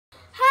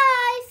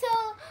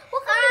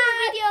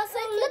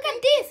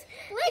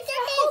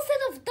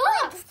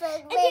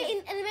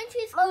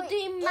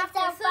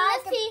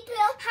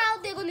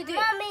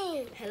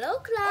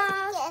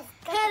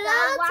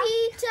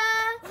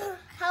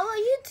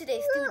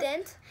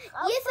student.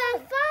 Yes,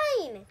 I'm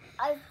fine.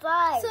 I'm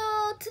fine.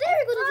 So today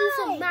we're going to do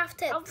some math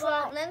test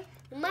problem,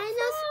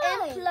 minus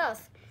and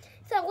plus.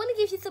 So I'm going to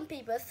give you some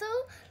paper.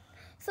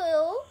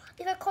 So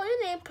if I call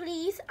your name,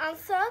 please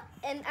answer,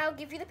 and I'll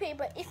give you the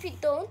paper. If you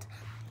don't,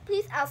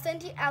 please, I'll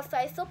send you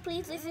outside. So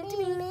please listen to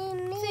me.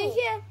 So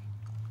here.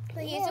 So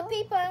here's your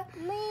paper.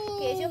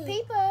 Here's your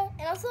paper.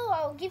 And also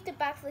I'll give the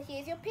back. So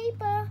here's your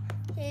paper.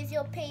 Here's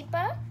your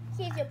paper.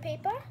 Here's your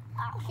paper.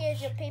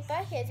 Here's your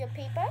paper. Here's your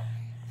paper.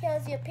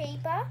 Here's your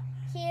paper.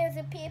 Here's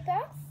your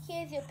paper.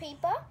 Here's your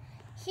paper.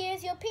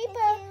 Here's your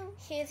paper.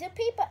 Here's your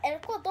paper. And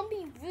of course, don't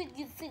be rude,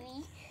 you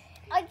silly.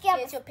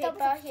 Here's your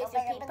paper. Here's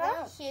your paper.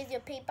 Here's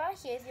your paper.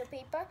 Here's your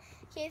paper.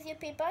 Here's your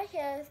paper.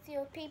 Here's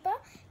your paper.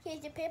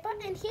 Here's your paper.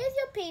 And here's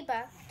your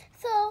paper.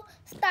 So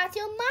start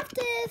your math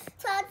test.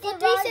 For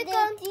 3 seconds.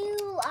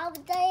 I'm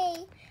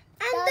done,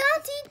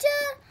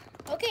 teacher.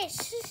 Okay,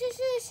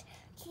 shush.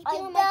 Keep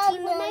on my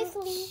keyboard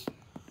nicely.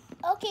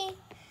 Okay.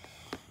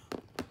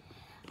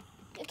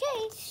 Okay.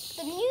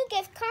 The music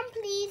is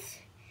complete.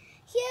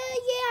 Yeah,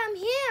 I'm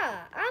here.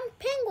 I'm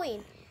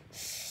Penguin.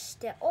 Shh.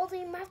 They're all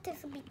doing math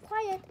test, so be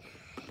quiet.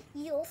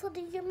 You also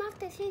do your math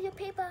test. Here's your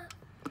paper.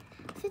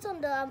 Sit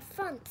on the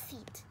front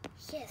seat.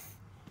 Yes.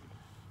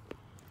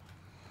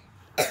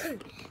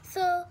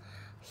 So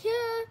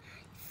here,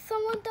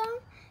 someone done.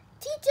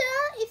 Teacher,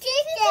 is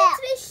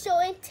today's show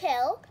and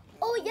tell?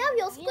 Oh yeah,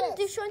 we're also gonna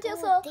do show and tell.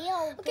 So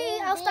okay,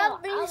 I'll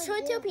start bringing show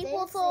and tell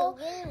people. So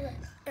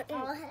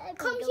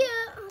come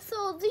here.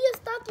 So do you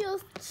start your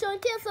show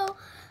and tell? So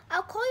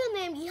I'll call your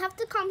name. You have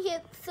to come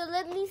here. So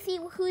let me see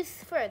who's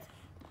first.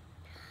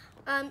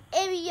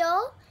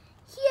 Ariel,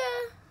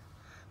 here.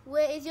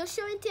 Where is your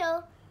show and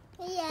tell?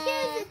 Yeah.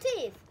 Here it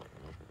is.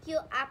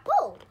 Your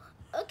apple.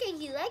 Okay,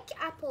 you like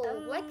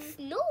apple, like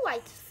Snow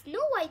White. Snow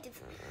White is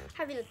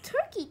having a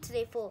turkey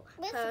today for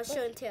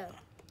show and tell.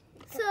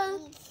 So,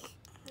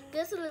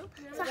 there's a little.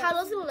 So how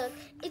does it look?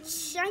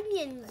 It's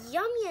shiny and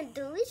yummy and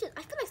delicious.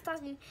 I feel like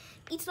starting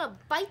eating a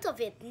bite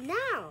of it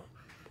now.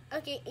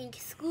 Okay, in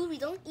school we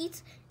don't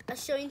eat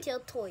show and tell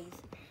toys.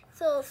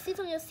 So sit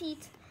on your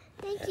seat.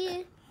 Thank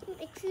you.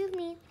 Excuse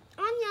me,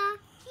 Anya.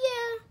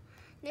 Here.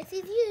 Next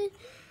is you.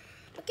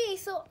 Okay,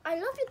 so I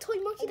love your toy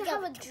monkey to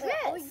have a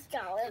dress.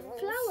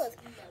 Flowers.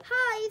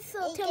 Hi,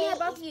 so tell me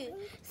about you.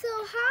 So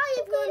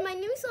hi everyone, my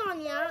name is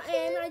Anya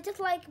and I just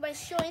like my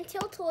show and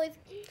tell toys.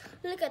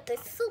 Look at this,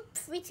 so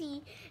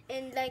pretty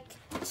and like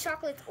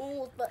chocolate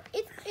almost, but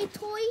it's a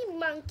toy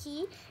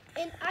monkey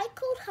and I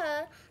called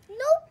her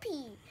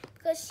Noopy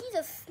because she's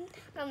a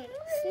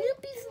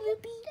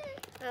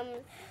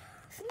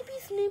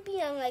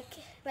Snoopy,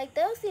 like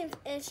those things,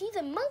 and she's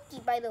a monkey,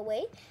 by the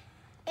way.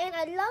 And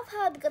I love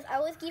her because I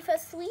always give her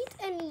sweet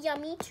and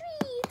yummy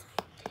treats.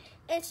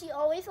 And she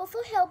always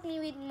also helped me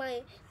with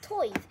my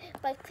toys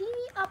by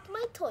cleaning up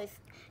my toys.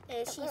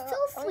 And she's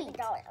so sweet.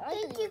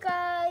 Thank you,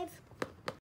 guys.